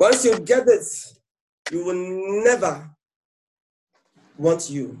you get this, you will never want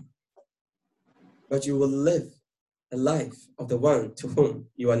you, but you will live a life of the one to whom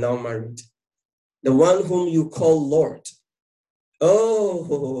you are now married, the one whom you call Lord.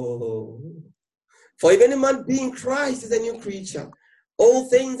 Oh, for if any man be in Christ is a new creature, all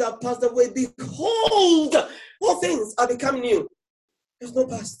things are passed away. Behold, all things are become new. There's no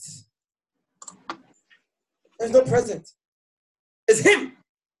past. There's no present. It's him.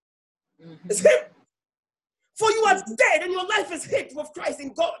 It's him. For you are dead and your life is hid with Christ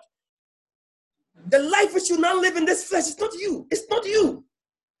in God. The life which you now live in this flesh is not you. It's not you.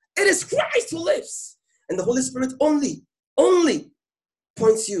 It is Christ who lives. And the Holy Spirit only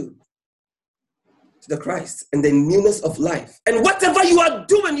points you to the Christ and the newness of life. And whatever you are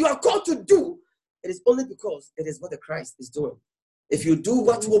doing, you are called to do, it is only because it is what the Christ is doing. If you do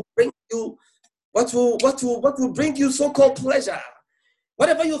what will bring you, what will bring you so-called pleasure,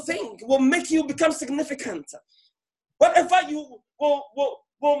 whatever you think will make you become significant, whatever you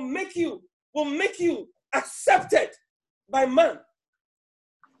will make you accepted by man,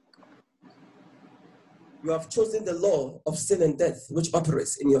 you have chosen the law of sin and death, which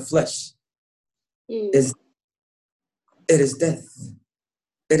operates in your flesh. It is death.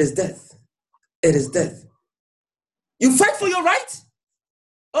 It is death. It is death. You fight for your right?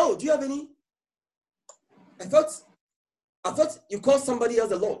 Oh, do you have any? I thought you called somebody else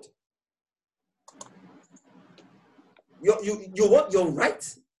the Lord. You want your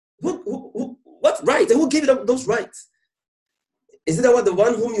right? What right? And who gave you those rights? Is it what the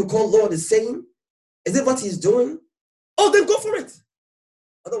one whom you call Lord is saying? Is it what he's doing? Oh, then go for it.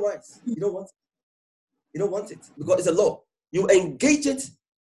 Otherwise, you don't want it. You don't want it because it's a law. You engage it,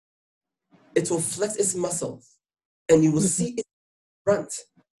 it will flex its muscles and you will see it rant.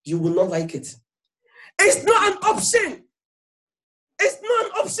 You will not like it. It's not an option. It's not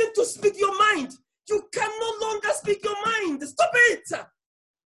an option to speak your mind. You can no longer speak your mind. Stop it.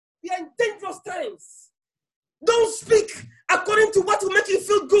 We are in dangerous times. Don't speak according to what will make you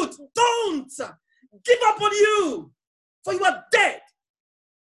feel good. Don't give up on you, for you are dead.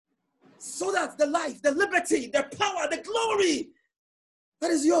 So that the life, the liberty, the power, the glory that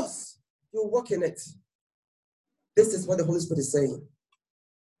is yours, you walk in it. This is what the Holy Spirit is saying.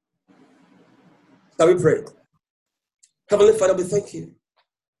 Shall we pray? Heavenly Father, we thank you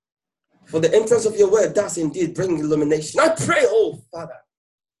for the entrance of your word does indeed bring illumination. I pray, oh Father,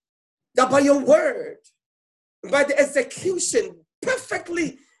 that by your word, by the execution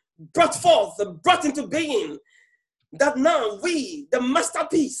perfectly brought forth, brought into being, that now we, the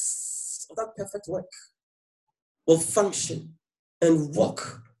masterpiece of that perfect work, will function and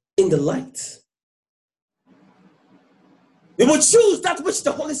walk in the light. We will choose that which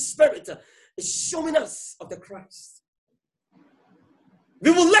the Holy Spirit is showing us of the Christ.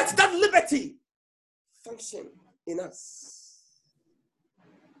 We will let that liberty function in us.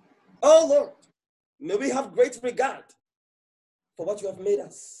 Oh Lord, may we have great regard for what you have made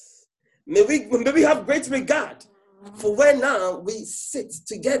us. May we have great regard for where now we sit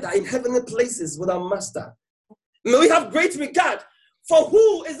together in heavenly places with our Master. May we have great regard for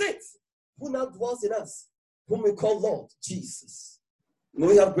who is it who now dwells in us, whom we call Lord Jesus. May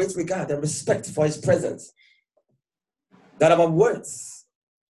we have great regard and respect for his presence, that our words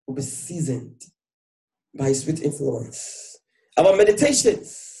will be seasoned by his sweet influence. Our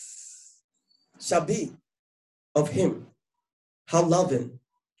meditations shall be of him. How loving,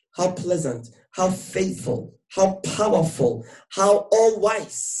 how pleasant, how faithful, how powerful, how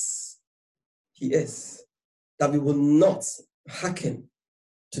all-wise he is, that we will not hearken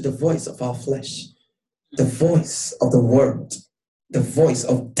to the voice of our flesh, the voice of the world, the voice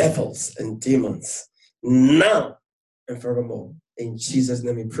of devils and demons, now and forevermore. In Jesus'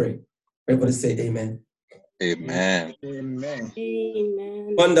 name we pray. Everybody say amen. Amen. Amen.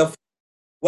 Wonderful.